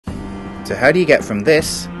So how do you get from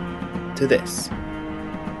this to this?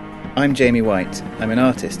 I'm Jamie White. I'm an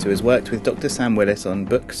artist who has worked with Dr. Sam Willis on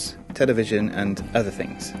books, television and other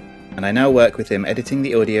things, and I now work with him editing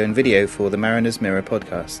the audio and video for the Mariner's Mirror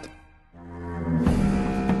podcast.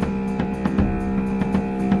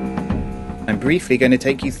 I'm briefly going to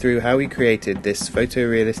take you through how we created this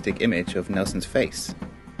photorealistic image of Nelson's face.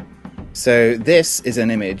 So this is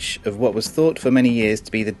an image of what was thought for many years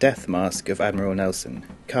to be the death mask of Admiral Nelson,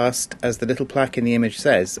 cast, as the little plaque in the image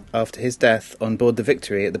says, after his death on board the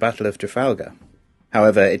Victory at the Battle of Trafalgar.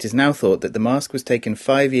 However, it is now thought that the mask was taken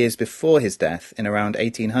 5 years before his death in around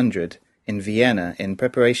 1800 in Vienna in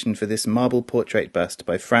preparation for this marble portrait bust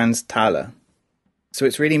by Franz Thaler. So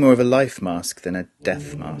it's really more of a life mask than a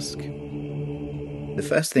death mask. The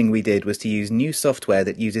first thing we did was to use new software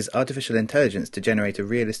that uses artificial intelligence to generate a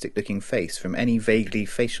realistic-looking face from any vaguely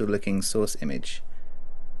facial-looking source image.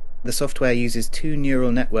 The software uses two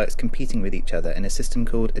neural networks competing with each other in a system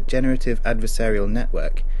called a generative adversarial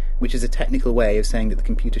network, which is a technical way of saying that the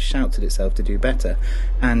computer shouts at itself to do better,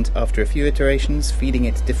 and after a few iterations feeding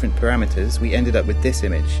it different parameters, we ended up with this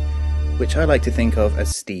image, which I like to think of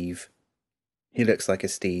as Steve. He looks like a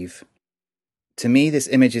Steve. To me, this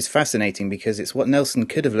image is fascinating because it's what Nelson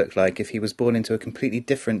could have looked like if he was born into a completely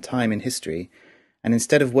different time in history, and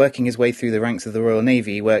instead of working his way through the ranks of the Royal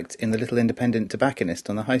Navy, he worked in the little independent tobacconist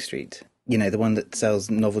on the high street. You know, the one that sells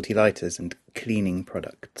novelty lighters and cleaning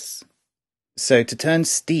products. So to turn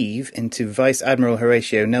Steve into Vice Admiral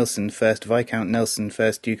Horatio Nelson, 1st Viscount Nelson,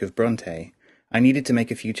 1st Duke of Bronte, I needed to make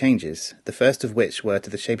a few changes, the first of which were to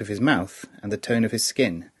the shape of his mouth and the tone of his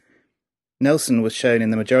skin. Nelson was shown in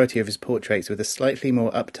the majority of his portraits with a slightly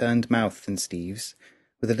more upturned mouth than Steve's,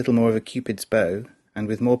 with a little more of a Cupid's bow, and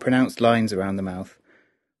with more pronounced lines around the mouth,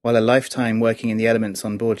 while a lifetime working in the elements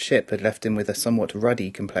on board ship had left him with a somewhat ruddy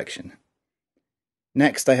complexion.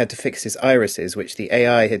 Next I had to fix his irises, which the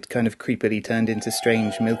AI had kind of creepily turned into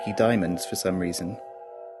strange milky diamonds for some reason.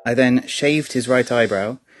 I then shaved his right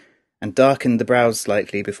eyebrow, and darkened the brows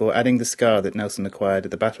slightly before adding the scar that Nelson acquired at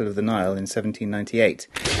the Battle of the Nile in 1798,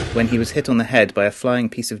 when he was hit on the head by a flying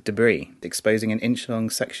piece of debris, exposing an inch-long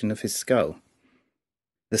section of his skull.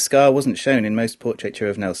 The scar wasn't shown in most portraiture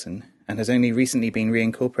of Nelson, and has only recently been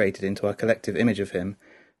reincorporated into our collective image of him,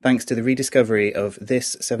 thanks to the rediscovery of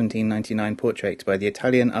this 1799 portrait by the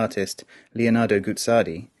Italian artist Leonardo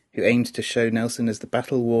Guzzardi, who aimed to show Nelson as the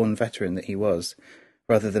battle-worn veteran that he was,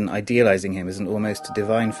 rather than idealizing him as an almost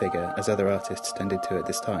divine figure, as other artists tended to at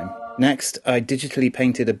this time. Next, I digitally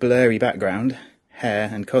painted a blurry background, hair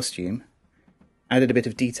and costume, added a bit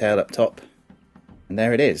of detail up top, and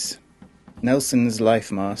there it is. Nelson's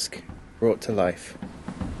life mask, brought to life.